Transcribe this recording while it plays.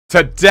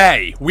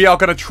Today, we are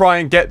going to try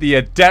and get the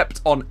Adept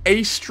on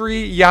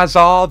Aestri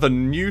Yazar, the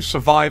new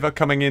survivor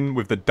coming in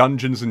with the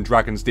Dungeons &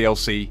 Dragons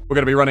DLC. We're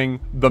going to be running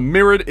the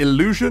Mirrored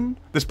Illusion.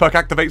 This perk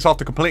activates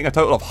after completing a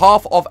total of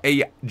half of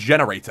a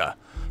generator.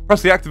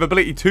 Press the active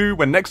ability 2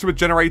 when next to a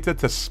generator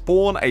to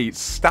spawn a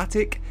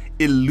static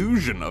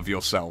illusion of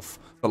yourself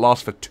that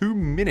lasts for 2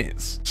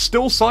 minutes.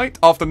 Still sight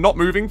after not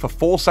moving for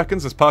 4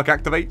 seconds as perk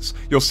activates.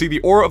 You'll see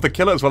the aura of the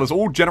killer as well as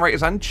all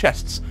generators and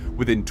chests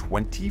within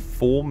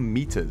 24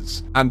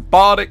 meters. And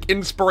Bardic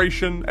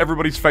Inspiration,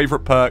 everybody's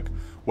favorite perk,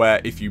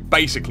 where if you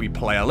basically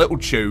play a little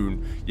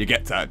tune, you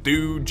get to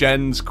do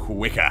gens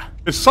quicker.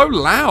 It's so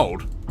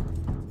loud.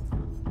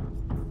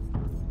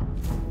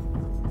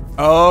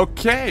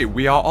 Okay,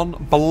 we are on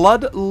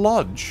Blood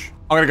Lodge.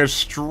 I'm gonna go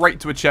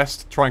straight to a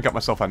chest, try and get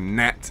myself a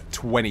nat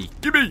 20.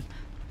 Gimme!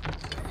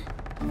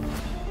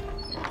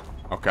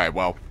 Okay,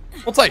 well,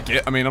 we'll take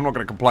it. I mean, I'm not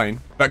going to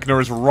complain.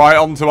 Vecna is right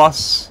onto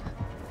us.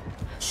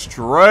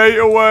 Straight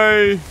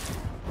away. Did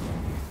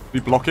he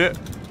block it?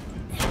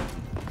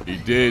 He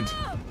did.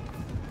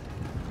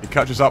 He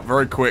catches up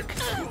very quick.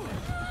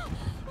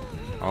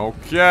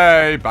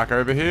 Okay, back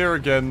over here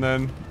again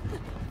then.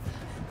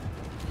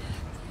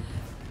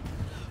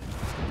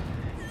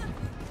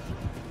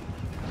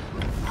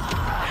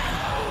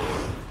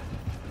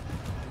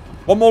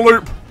 One more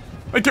loop.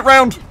 Make it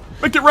round.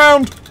 Make it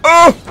round.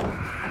 Oh!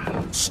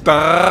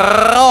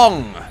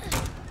 Strong.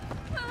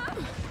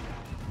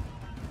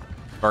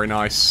 Very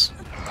nice.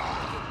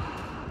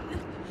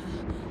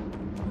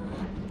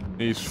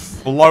 He's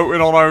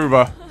floating on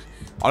over.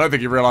 I don't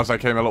think he realized I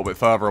came a little bit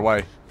further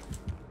away.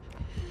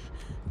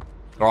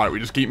 Alright, we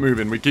just keep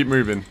moving. We keep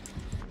moving.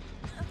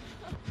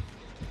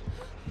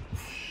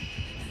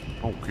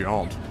 Oh,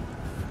 God.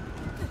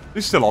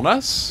 He's still on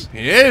us.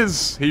 He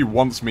is. He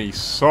wants me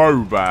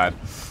so bad.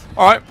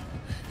 Alright.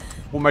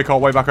 We'll make our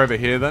way back over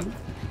here then.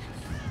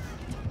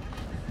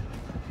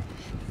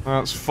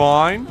 That's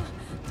fine.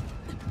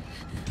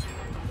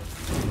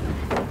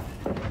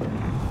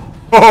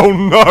 Oh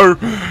no!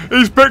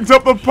 He's picked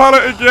up the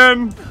pallet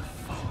again!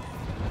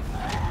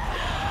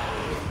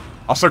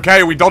 That's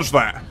okay, we dodged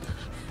that.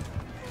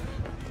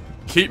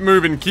 Keep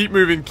moving, keep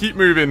moving, keep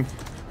moving.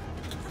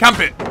 Camp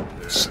it!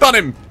 Stun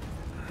him!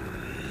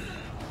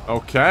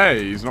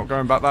 Okay, he's not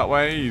going back that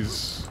way,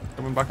 he's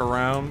coming back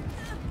around.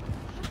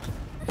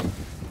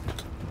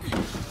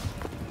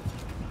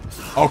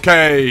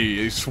 Okay,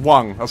 he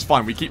swung. That's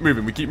fine. We keep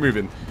moving. We keep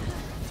moving.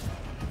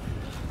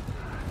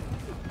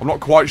 I'm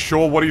not quite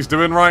sure what he's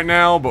doing right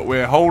now, but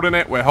we're holding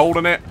it. We're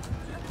holding it.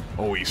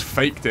 Oh, he's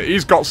faked it.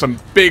 He's got some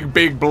big,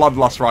 big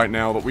bloodlust right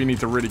now that we need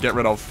to really get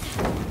rid of.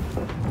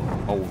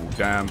 Oh,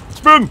 damn.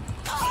 Spin!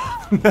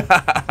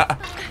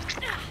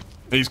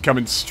 He's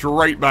coming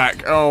straight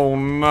back. Oh,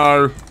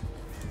 no.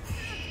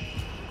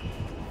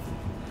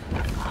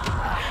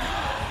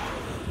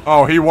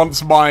 Oh, he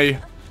wants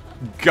my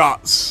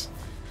guts.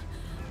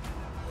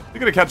 You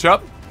gonna catch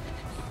up?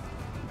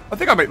 I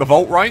think I make the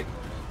vault, right?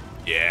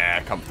 Yeah,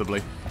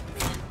 comfortably.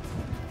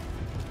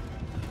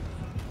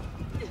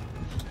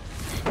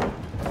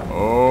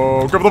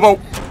 Oh, go for the vault!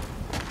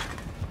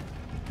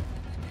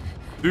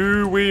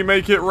 Do we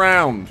make it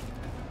round?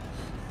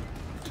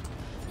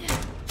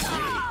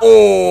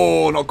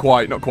 Oh, not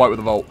quite with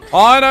the vault.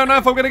 I don't know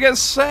if I'm gonna get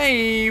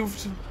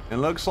saved. It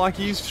looks like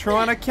he's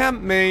trying to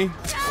camp me.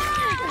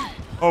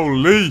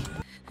 Holy!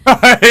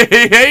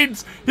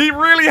 He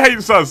really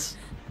hates us.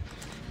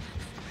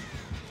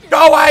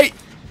 Go away!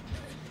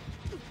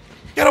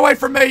 Get away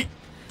from me!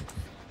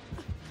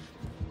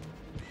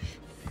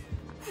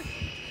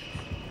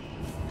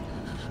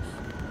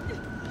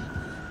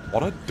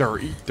 What a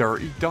dirty,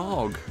 dirty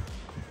dog.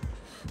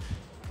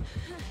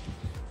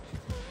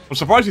 I'm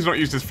surprised he's not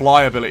used his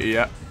fly ability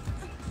yet.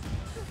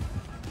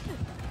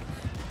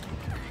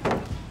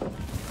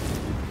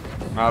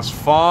 That's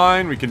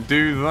fine, we can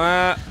do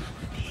that.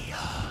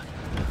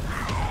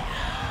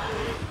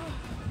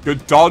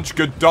 Good dodge,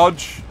 good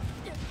dodge.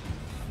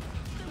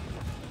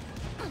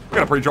 I'm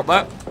gonna pre-drop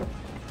that.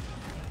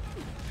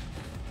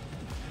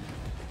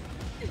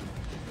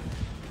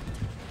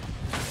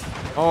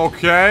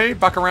 Okay,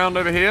 back around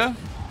over here.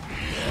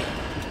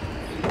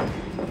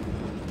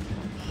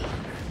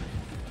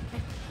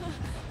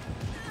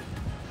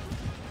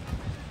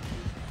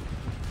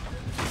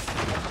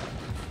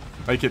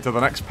 Make it to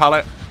the next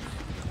pallet.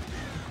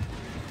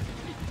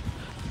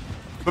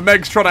 The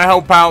Meg's trying to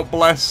help out,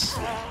 bless.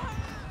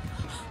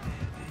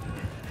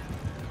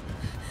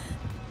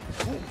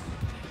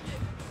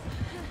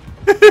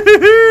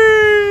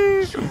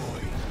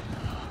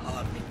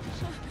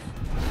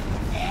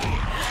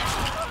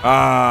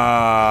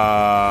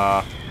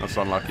 That's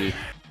unlucky.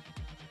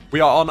 We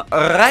are on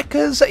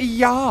Wrecker's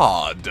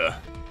Yard.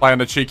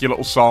 Playing a cheeky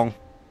little song.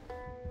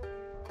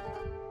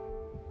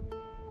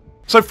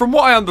 So from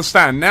what I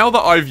understand, now that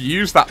I've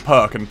used that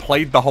perk and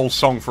played the whole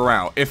song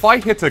throughout, if I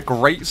hit a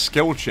great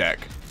skill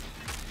check,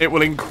 it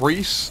will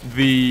increase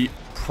the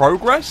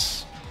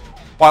progress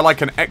by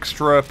like an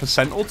extra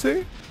 % or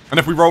 2. And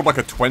if we rolled like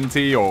a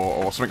 20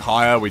 or something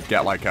higher, we'd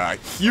get like a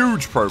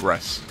huge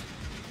progress.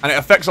 And it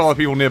affects other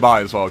people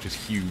nearby as well, which is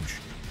huge.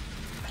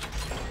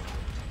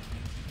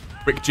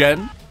 Quick gen.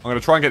 I'm going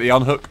to try and get the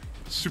unhook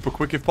super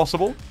quick if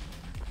possible.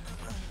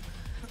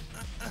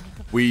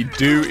 We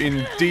do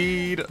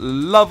indeed.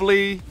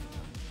 Lovely.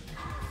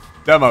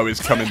 Demo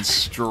is coming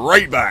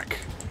straight back.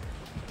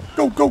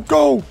 Go, go,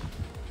 go.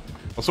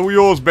 That's all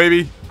yours,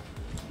 baby.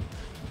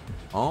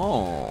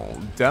 Oh,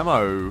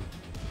 Demo.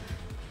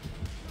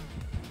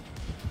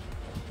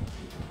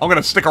 I'm going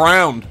to stick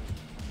around.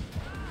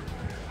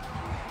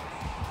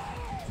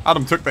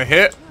 Adam took the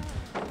hit.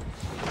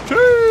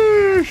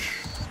 Sheesh.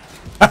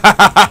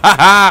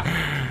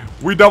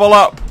 We double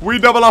up. We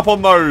double up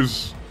on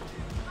those.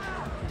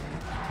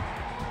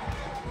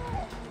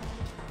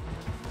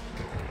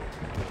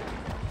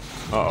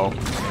 Uh-oh.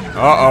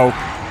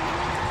 Uh-oh.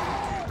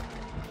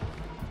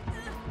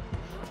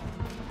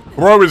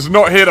 Bro is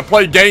not here to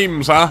play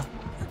games, huh?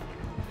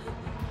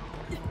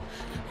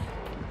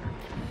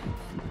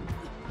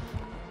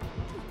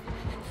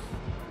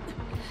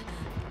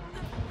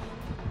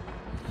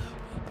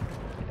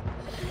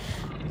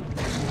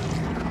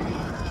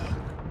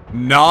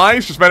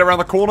 Nice. Just made it around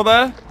the corner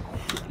there.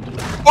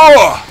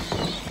 Oh!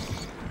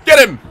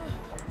 Get him!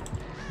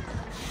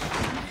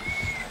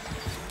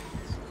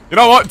 You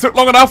know what? It took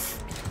long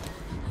enough.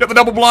 Get the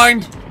double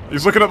blind.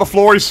 He's looking at the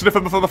floor. He's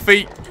sniffing for the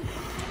feet.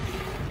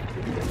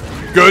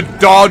 Good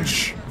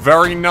dodge.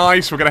 Very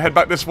nice. We're going to head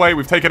back this way.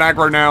 We've taken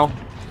aggro now.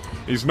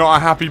 He's not a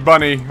happy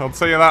bunny. I'll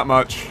tell you that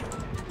much.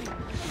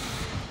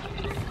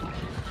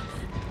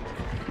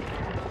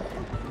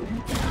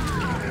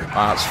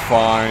 That's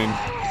fine.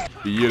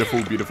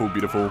 Beautiful, beautiful,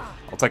 beautiful.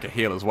 I'll take a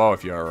heal as well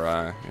if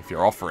you're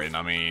offering.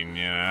 I mean,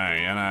 you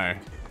know.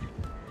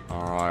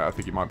 All right, I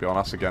think he might be on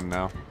us again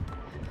now.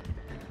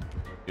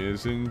 He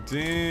is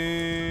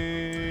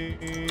indeed.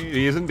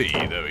 He is indeed.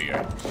 There we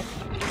go.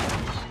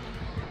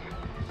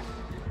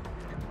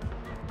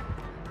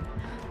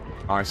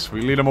 Nice.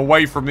 We lead him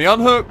away from the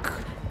unhook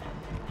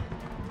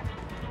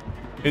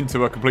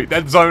into a complete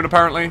dead zone,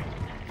 apparently.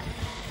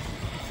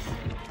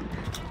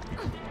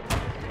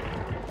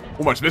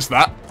 Almost missed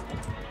that.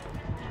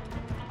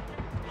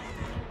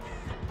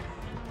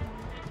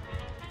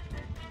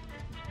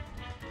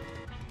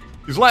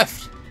 He's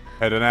left.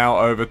 Heading out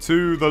over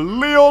to the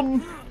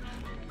Leon.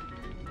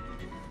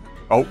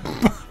 Oh.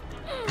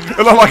 It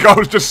looked like I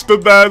was just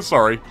stood there.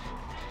 Sorry. Do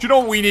you know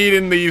what we need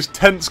in these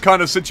tense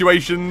kind of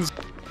situations?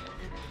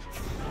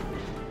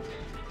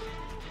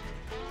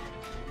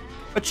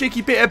 A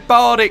cheeky bit of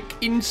bardic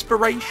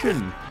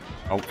inspiration.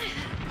 Oh.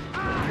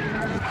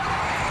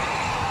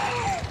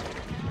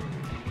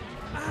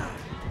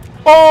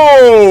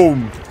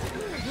 Boom!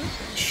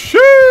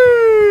 Sheesh!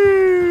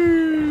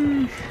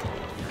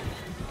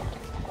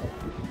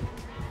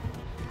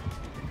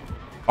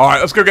 Alright,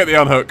 let's go get the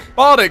unhook.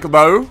 Bardic,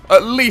 though,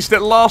 at least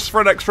it lasts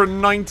for an extra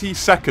 90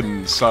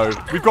 seconds, so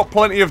we've got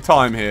plenty of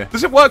time here.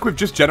 Does it work with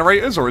just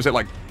generators, or is it,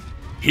 like,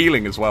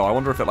 healing as well? I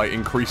wonder if it, like,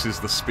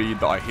 increases the speed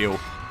that I heal.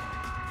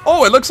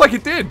 Oh, it looks like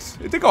it did.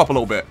 It did go up a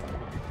little bit.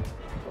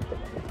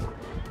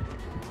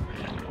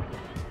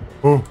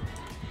 Oh.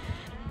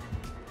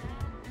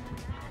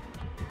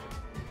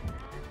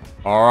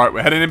 Alright,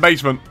 we're heading in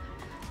basement.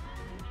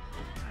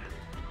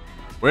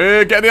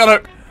 We're getting the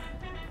unhook.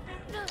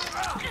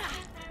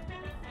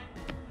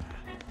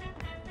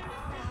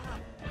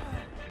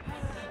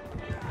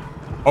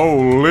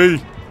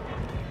 Holy.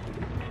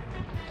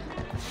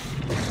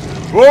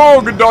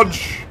 Oh, good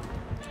dodge.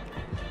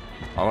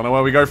 I don't know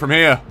where we go from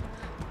here.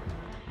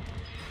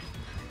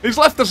 He's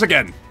left us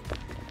again.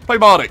 Play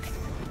Bardic.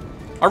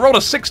 I rolled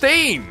a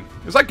 16.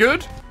 Is that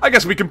good? I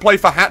guess we can play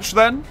for Hatch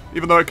then,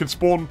 even though it can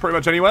spawn pretty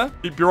much anywhere.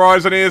 Keep your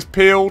eyes and ears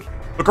peeled.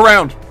 Look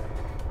around.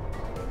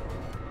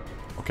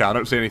 Okay, I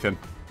don't see anything.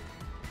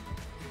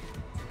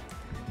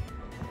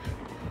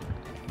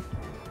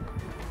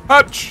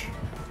 Hatch!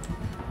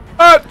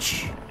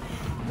 Hatch!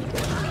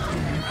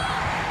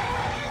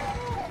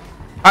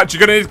 Hatch,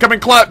 you're gonna need to come in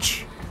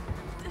clutch.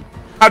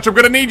 Hatch, I'm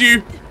gonna need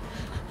you.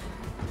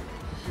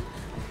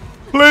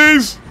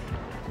 Please!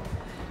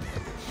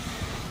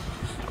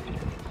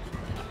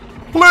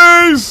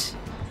 Please!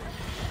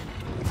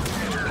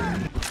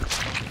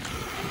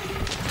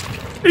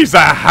 He's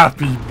a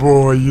happy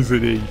boy,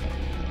 isn't he?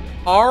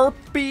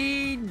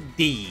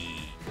 RPD.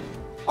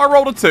 I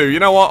rolled a 2. You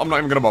know what? I'm not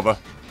even gonna bother.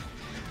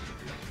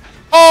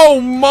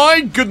 Oh my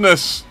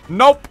goodness!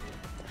 Nope.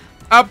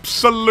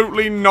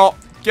 Absolutely not.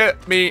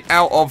 Get me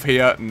out of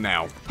here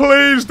now.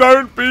 Please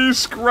don't be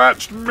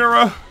scratched,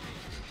 mirror.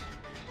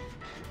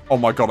 Oh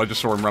my god, I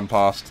just saw him run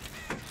past.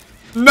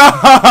 No!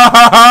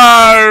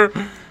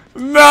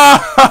 No!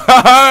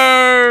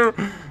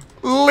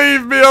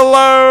 Leave me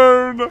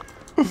alone!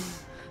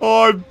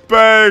 Oh, I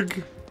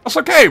beg. That's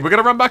okay, we're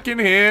gonna run back in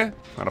here.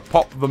 I'm gonna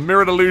pop the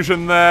mirrored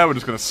illusion there. We're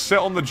just gonna sit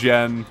on the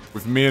gen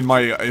with me and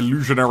my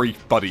illusionary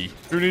buddy.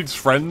 Who needs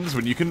friends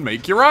when you can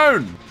make your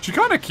own? She's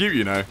kinda cute,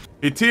 you know.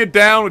 He tiered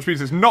down, which means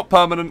it's not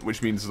permanent,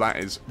 which means that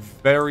is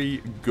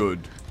very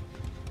good.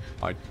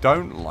 I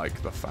don't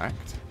like the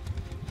fact.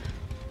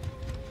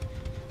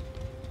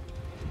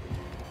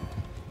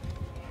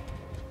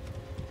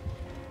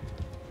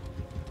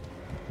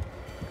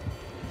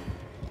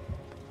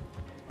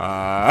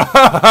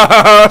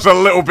 That's a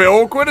little bit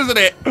awkward, isn't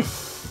it?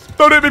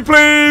 Don't hit me,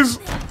 please!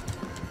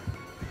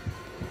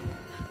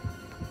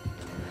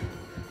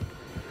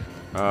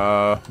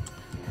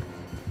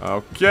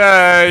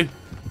 Okay.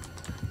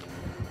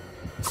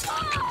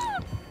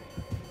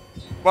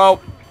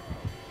 Well,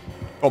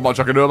 not much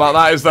I can do about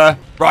that, is there?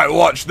 Right,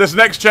 watch. This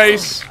next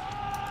chase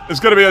is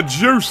going to be a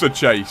juicer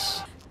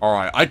chase.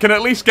 Alright, I can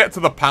at least get to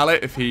the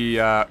pallet if he,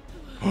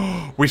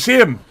 we see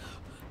him!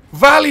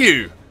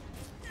 Value!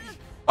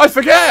 I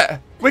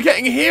forget! We're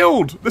getting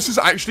healed! This is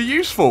actually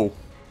useful.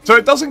 So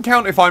it doesn't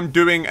count if I'm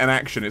doing an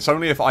action. It's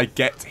only if I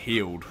get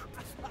healed.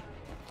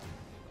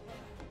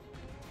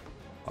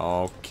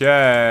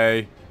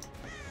 Okay.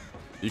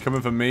 You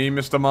coming for me,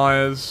 Mr.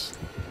 Myers?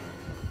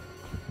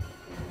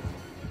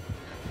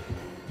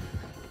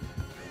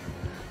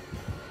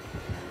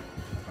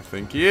 I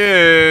think he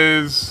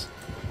is.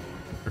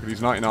 Look at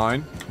these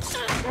 99.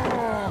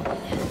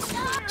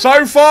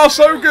 So far,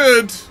 so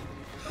good.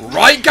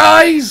 Right,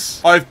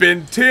 guys? I've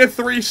been tier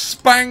 3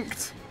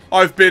 spanked.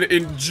 I've been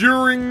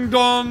enduring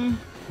on.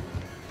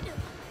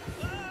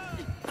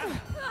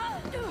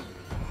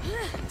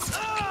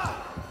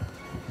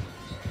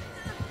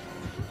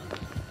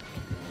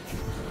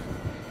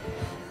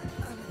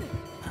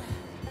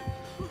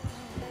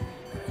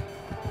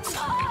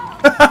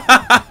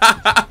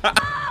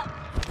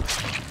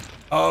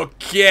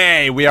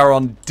 Okay, we are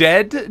on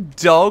Dead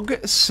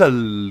Dog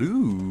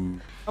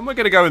Salute. And we're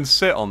going to go and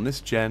sit on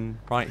this gen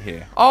right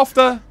here.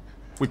 After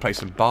we play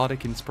some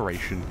Bardic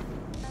Inspiration.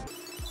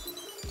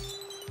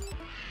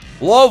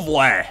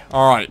 Lovely.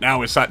 Alright, now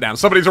we're sat down.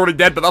 Somebody's already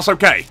dead, but that's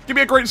okay. Give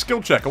me a great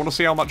skill check. I want to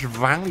see how much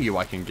value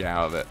I can get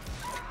out of it.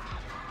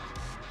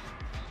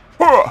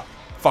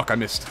 Fuck, I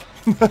missed.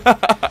 2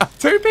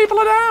 people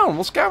are down.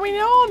 What's going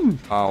on?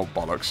 Oh,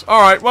 bollocks.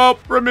 Alright, well,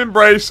 room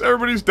embrace.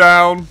 Everybody's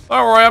down.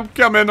 Alright, I'm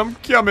coming. I'm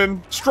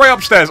coming. Straight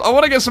upstairs. I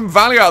want to get some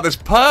value out of this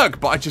perk,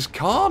 but I just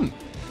can't.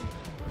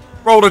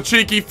 Rolled a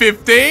cheeky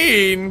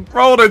 15.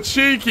 Rolled a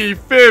cheeky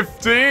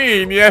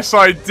 15. Yes,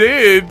 I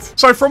did.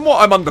 So from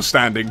what I'm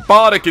understanding,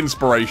 Bardic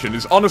Inspiration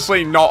is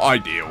honestly not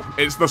ideal.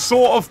 It's the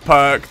sort of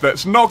perk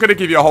that's not going to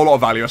give you a whole lot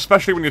of value,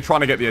 especially when you're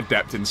trying to get the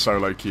Adept in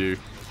solo queue.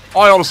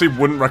 I honestly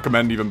wouldn't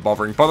recommend even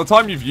bothering. By the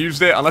time you've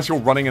used it, unless you're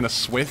running in a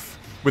Swift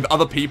with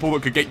other people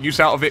that could get use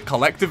out of it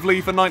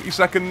collectively for 90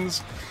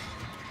 seconds,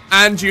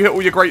 and you hit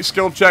all your great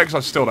skill checks, I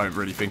still don't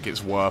really think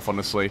it's worth,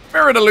 honestly.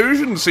 Mirrored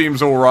Illusion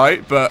seems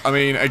alright, but, I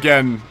mean,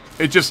 again,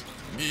 it just,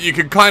 you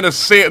can kind of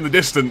see it in the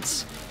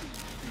distance.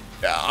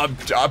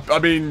 I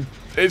mean,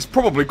 it's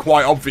probably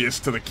quite obvious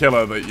to the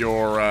killer that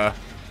you're,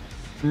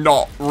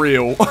 not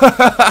real.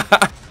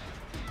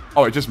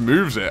 Oh, it just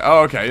moves it. Oh,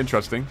 okay,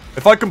 interesting.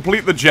 If I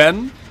complete the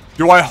gen,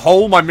 do I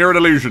hold my Mirrored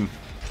Illusion?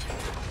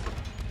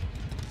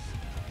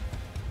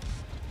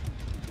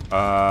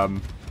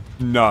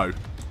 No,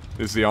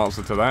 is the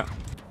answer to that.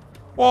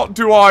 What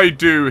do I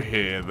do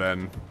here,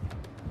 then?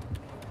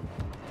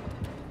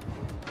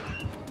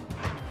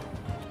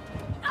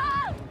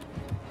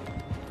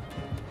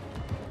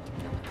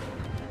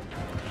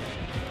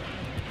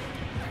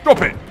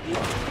 Drop it!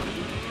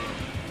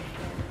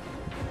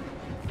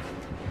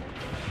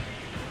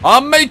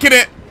 I'm making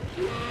it!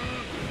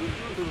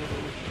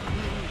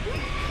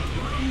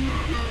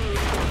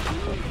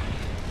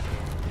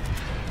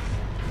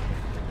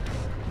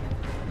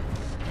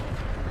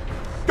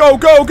 Go,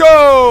 go,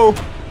 go!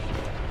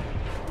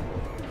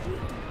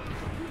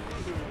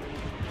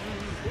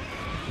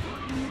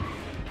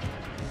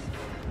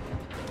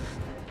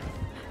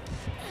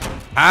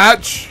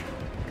 Hatch!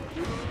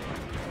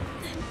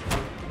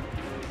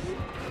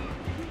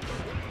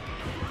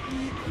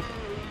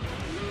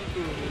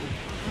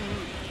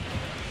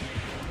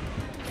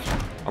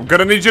 I'm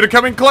gonna need you to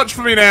come in clutch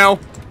for me now.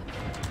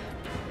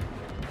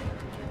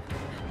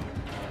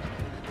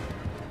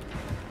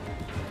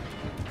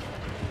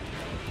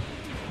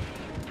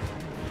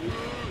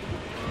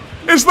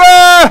 Is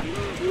there?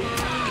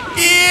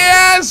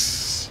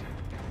 Yes!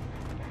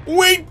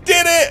 We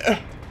did it!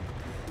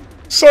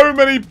 So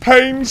many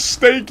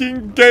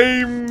painstaking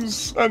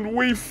games, and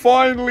we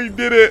finally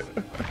did it.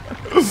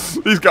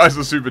 These guys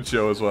are super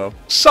chill as well.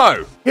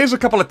 So, here's a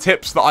couple of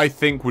tips that I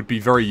think would be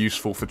very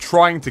useful for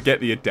trying to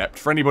get the Adept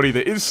for anybody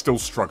that is still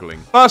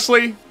struggling.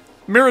 Firstly,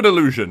 Mirrored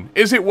Illusion.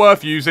 Is it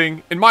worth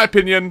using? In my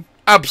opinion,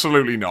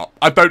 absolutely not.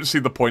 I don't see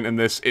the point in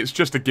this. It's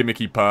just a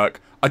gimmicky perk.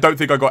 I don't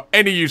think I got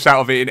any use out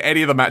of it in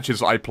any of the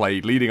matches that I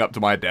played leading up to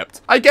my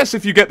Adept. I guess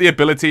if you get the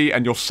ability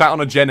and you're sat on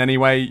a gen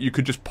anyway, you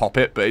could just pop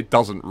it, but it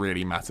doesn't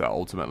really matter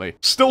ultimately.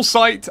 Still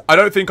Sight, I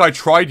don't think I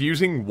tried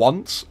using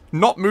once.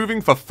 Not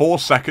moving for 4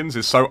 seconds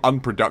is so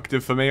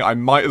unproductive for me. I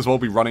might as well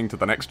be running to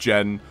the next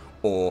gen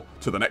or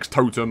to the next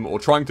totem or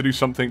trying to do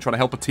something, trying to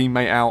help a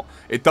teammate out.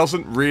 It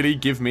doesn't really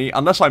give me,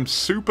 unless I'm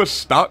super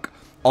stuck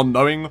on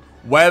knowing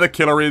where the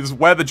killer is,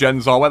 where the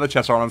gens are, where the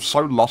chests are, and I'm so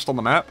lost on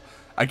the map.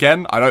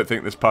 Again, I don't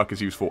think this perk is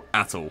useful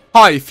at all.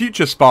 Hi,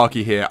 Future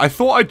Sparky here. I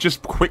thought I'd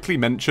just quickly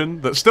mention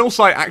that Still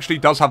Sight actually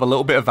does have a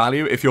little bit of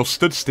value if you're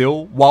stood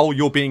still while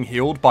you're being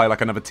healed by like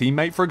another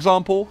teammate, for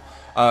example.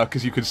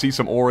 Because you can see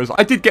some auras.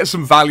 I did get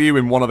some value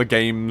in one of the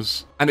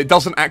games, and it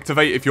doesn't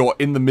activate if you're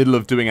in the middle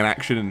of doing an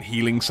action and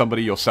healing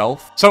somebody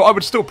yourself. So I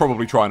would still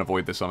probably try and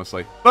avoid this,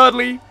 honestly.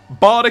 Thirdly,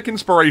 Bardic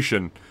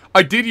Inspiration.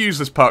 I did use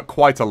this perk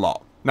quite a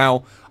lot.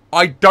 Now,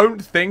 I don't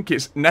think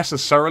it's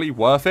necessarily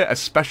worth it,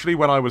 especially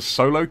when I was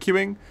solo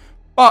queuing.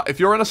 But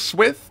if you're in a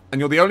Swith and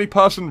you're the only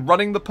person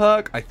running the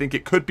perk, I think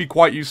it could be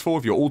quite useful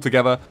if you're all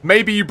together.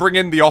 Maybe you bring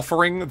in the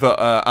offering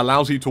that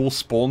allows you to all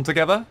spawn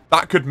together.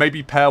 That could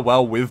maybe pair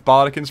well with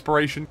Bardic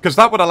Inspiration, because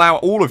that would allow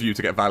all of you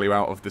to get value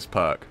out of this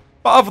perk.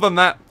 But other than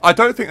that, I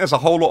don't think there's a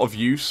whole lot of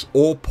use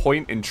or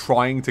point in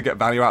trying to get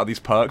value out of these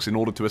perks in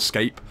order to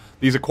escape.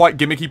 These are quite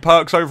gimmicky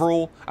perks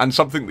overall, and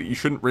something that you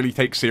shouldn't really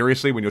take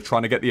seriously when you're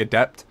trying to get the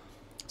Adept.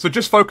 So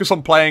just focus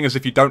on playing as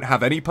if you don't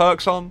have any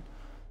perks on,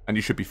 and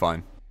you should be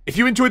fine. If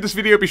you enjoyed this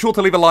video, be sure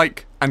to leave a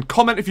like, and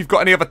comment if you've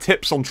got any other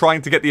tips on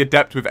trying to get the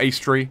Adept with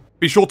Aestri.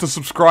 Be sure to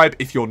subscribe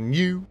if you're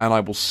new, and I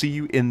will see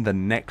you in the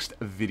next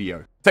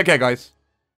video. Take care, guys.